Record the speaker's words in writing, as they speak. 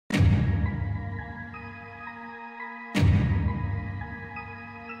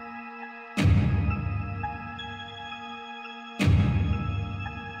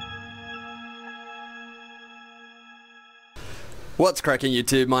What's cracking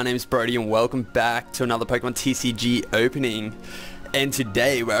YouTube? My name is Brodie and welcome back to another Pokemon TCG opening. And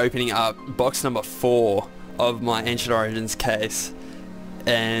today we're opening up box number 4 of my Ancient Origins case.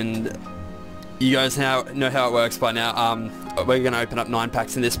 And you guys know how it works by now. We're going to open up 9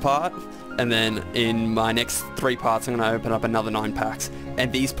 packs in this part. And then in my next 3 parts I'm going to open up another 9 packs.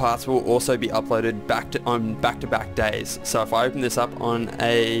 And these parts will also be uploaded on back-to-back days. So if I open this up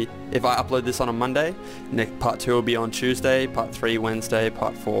if I upload this on a Monday, part 2 will be on Tuesday, part 3 Wednesday,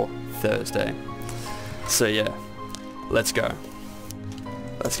 part 4 Thursday. So yeah, let's go.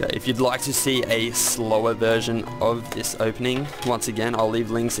 Let's go. If you'd like to see a slower version of this opening, once again I'll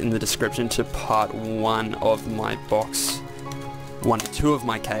leave links in the description to part 1 of my box 1 and 2 of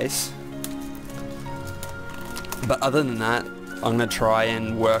my case. But other than that, I'm going to try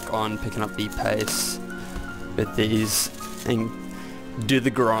and work on picking up the pace with these and do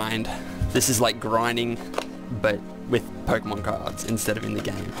the grind. This is like grinding, but with Pokemon cards instead of in the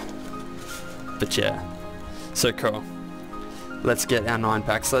game. But yeah, so cool. Let's get our 9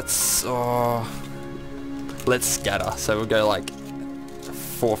 packs. Let's scatter. So we'll go like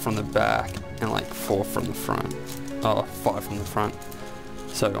 4 from the back and like 4 from the front. 5 from the front.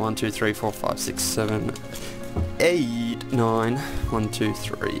 So 1, 2, 3, 4, 5, 6, 7, 8, 9. 1, 2,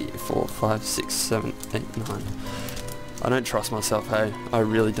 3, 4, 5, 6, 7, 8, 9. I don't trust myself, hey. I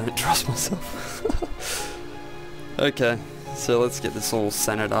really don't trust myself. Okay, so let's get this all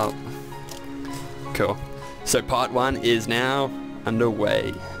centered up. Cool. So part 1 is now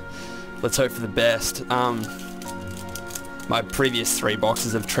underway. Let's hope for the best. My previous 3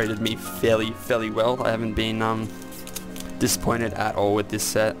 boxes have treated me fairly well. I haven't been disappointed at all with this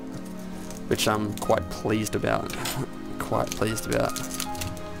set, which I'm quite pleased about.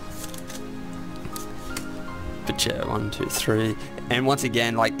 But yeah, 1, 2, 3. And once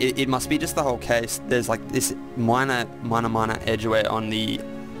again, like it must be just the whole case. There's like this minor edge wear on the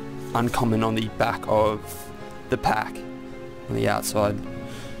uncommon on the back of the pack on the outside.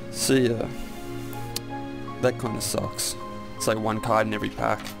 So yeah, that kind of sucks. It's like 1 card in every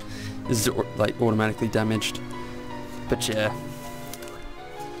pack is like automatically damaged. But yeah,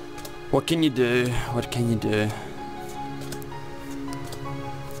 what can you do? What can you do?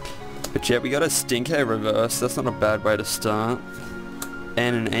 But yeah, we got a Stinker reverse. That's not a bad way to start.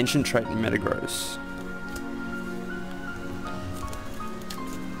 And an Ancient Trait in Metagross.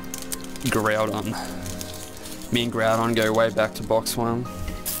 Groudon. Me and Groudon go way back to box 1.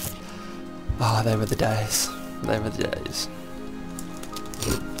 Ah, they were the days. They were the days.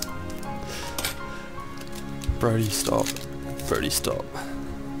 Brodie, stop. Brodie, stop.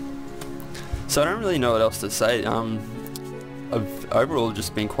 So I don't really know what else to say. I've overall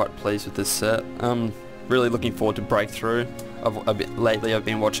just been quite pleased with this set. Really looking forward to Breakthrough. Lately I've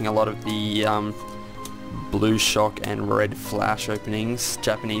been watching a lot of the Blue Shock and Red Flash openings,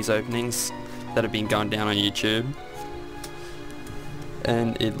 Japanese openings, that have been going down on YouTube.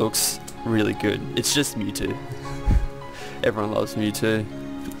 And it looks really good. It's just Mewtwo. Everyone loves Mewtwo.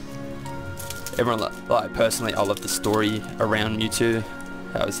 Like personally, I love the story around Mewtwo.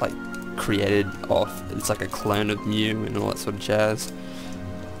 How it's like created off, it's like a clone of Mew and all that sort of jazz.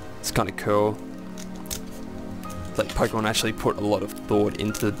 It's kind of cool. It's like Pokemon actually put a lot of thought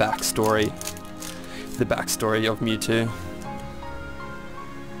into the backstory of Mewtwo.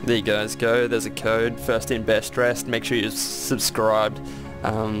 There you guys go, there's a code, first in best dressed. Make sure you're subscribed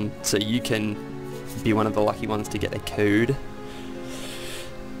so you can be one of the lucky ones to get a code.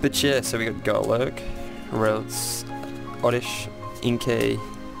 But yeah, so we got Golurk, Rels, Oddish, Inkay,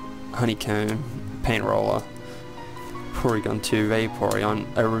 Honeycomb, Paint Roller, Porygon 2, Vaporeon,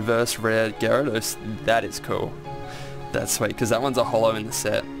 a reverse rare Gyarados. That is cool. That's sweet, because that one's a holo in the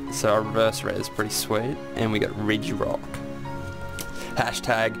set, so our reverse rare is pretty sweet. And we got Regirock.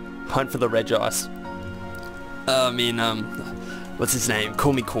 Hashtag hunt for the Regice. What's his name?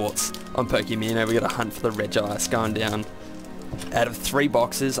 Call me Quartz on Pokemon. We got a hunt for the Regice going down. Out of 3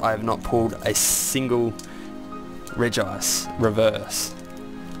 boxes, I have not pulled a single Regice reverse.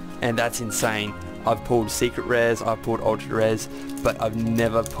 And that's insane. I've pulled secret rares, I've pulled ultra rares, but I've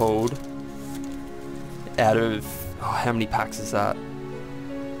never pulled out of, how many packs is that?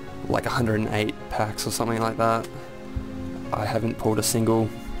 Like 108 packs or something like that. I haven't pulled a single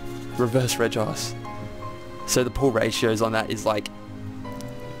reverse Regice. So the pull ratios on that is like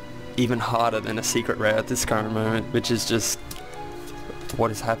even harder than a secret rare at this current moment, which is just, what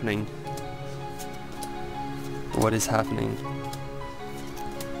is happening? What is happening?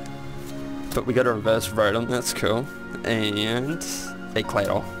 But we got a reverse Rotom, that's cool. And a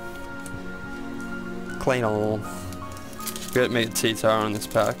Claydol. We got Mega T-Tower on this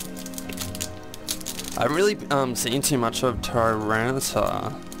pack. I haven't really seen too much of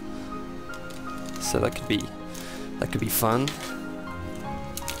Tyranitar, so that could be fun.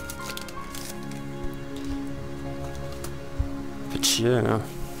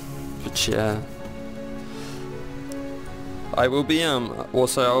 But yeah. I will be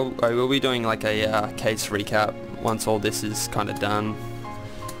also I will be doing like a case recap once all this is kind of done,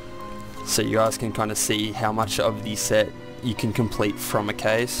 so you guys can kind of see how much of the set you can complete from a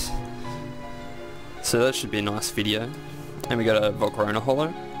case. So that should be a nice video. And we got a Volcarona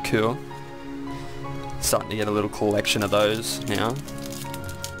Holo, cool. Starting to get a little collection of those now.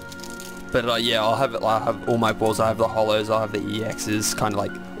 But yeah, I'll have all my balls. I have the holos, I have the EXs, kind of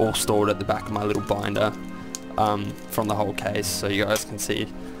like all stored at the back of my little binder from the whole case, so you guys can see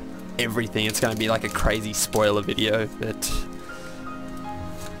everything. It's going to be like a crazy spoiler video, but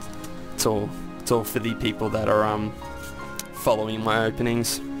it's all for the people that are following my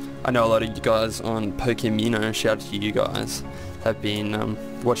openings. I know a lot of you guys on Pokémon, shout out to you guys, have been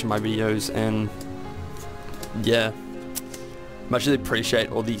watching my videos, and yeah, much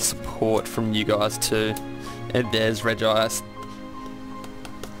appreciate all the support from you guys too. And there's Regi.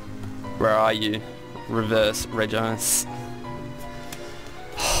 Where are you? Reverse Regi.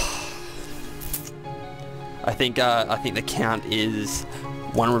 I think the count is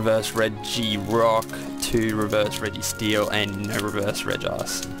 1 reverse Regi Rock, 2 reverse Regi Steel, and no reverse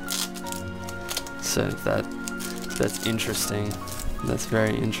Regis. So that's interesting. That's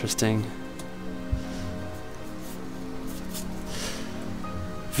very interesting.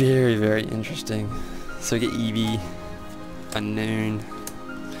 Very, very interesting. So we get Eevee, Unknown,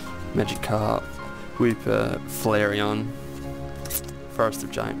 Magikarp, Wooper, Flareon, Forest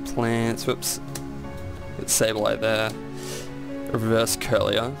of Giant Plants, whoops, got Sableye there, a reverse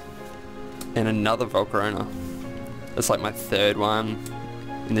Curlier, and another Volcarona. That's like my 3rd one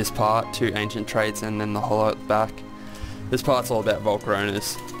in this part, 2 ancient traits and then the holo at the back. This part's all about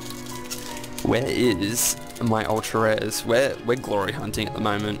Volcaronas. Where is my ultra rares? We're glory hunting at the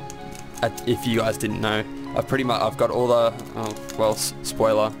moment. If you guys didn't know, I've got all the well,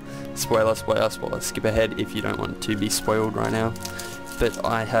 spoiler, skip ahead if you don't want to be spoiled right now. But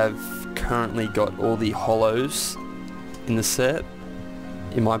I have currently got all the holos in the set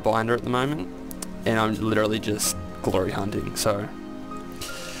in my binder at the moment, and I'm literally just glory hunting. So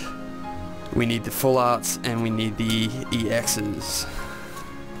we need the full arts and we need the EXs.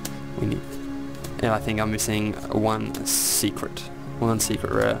 And I think I'm missing one secret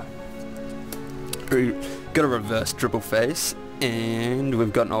rare. We got a reverse Dribble Face, and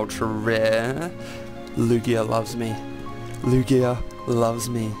we've got an ultra rare. Lugia loves me. Lugia loves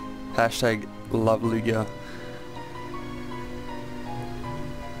me. Hashtag love Lugia.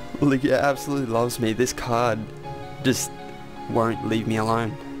 Lugia absolutely loves me. This card just won't leave me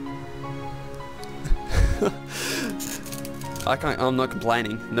alone. I'm not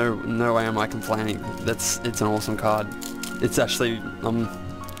complaining. No way am I complaining. It's an awesome card. It's actually, I'm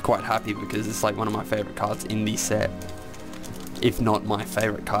quite happy because it's like one of my favorite cards in the set, if not my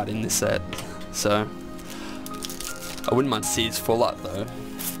favorite card in this set. So I wouldn't mind to see his full art though.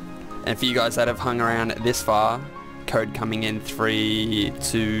 And for you guys that have hung around this far, code coming in 3,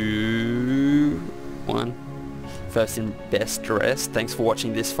 2, 1. First in best dress. Thanks for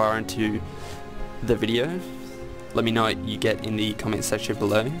watching this far into the video. Let me know what you get in the comment section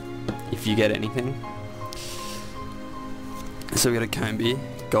below, if you get anything. So we got a Combi,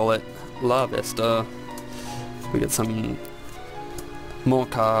 Golett, Larvesta. We got some more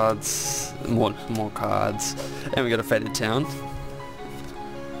cards, more cards, and we got a Faded Town,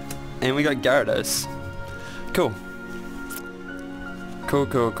 and we got Gyarados. Cool.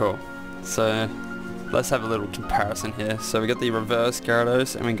 So let's have a little comparison here. So we got the reverse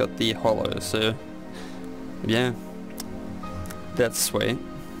Gyarados and we got the holo. So yeah, that's sweet.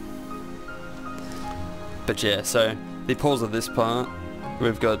 But yeah, so the pulls of this part,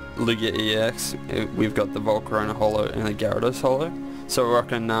 we've got Lugia EX, we've got the Volcarona holo and the Gyarados holo. So we're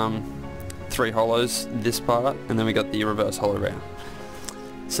rocking 3 holos this part, and then we got the reverse holo rare.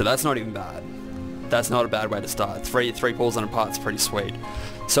 So that's not even bad. That's not a bad way to start. Three pulls on a part's pretty sweet.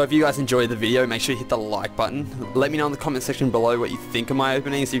 So if you guys enjoyed the video, make sure you hit the like button. Let me know in the comment section below what you think of my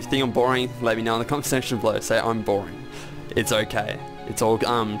openings. If you think I'm boring, let me know in the comment section below. Say I'm boring. It's okay. It's all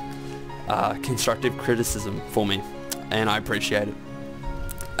constructive criticism for me, and I appreciate it.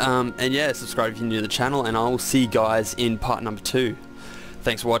 And yeah, subscribe if you're new to the channel, and I will see you guys in part number 2.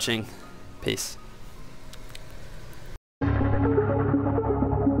 Thanks for watching. Peace.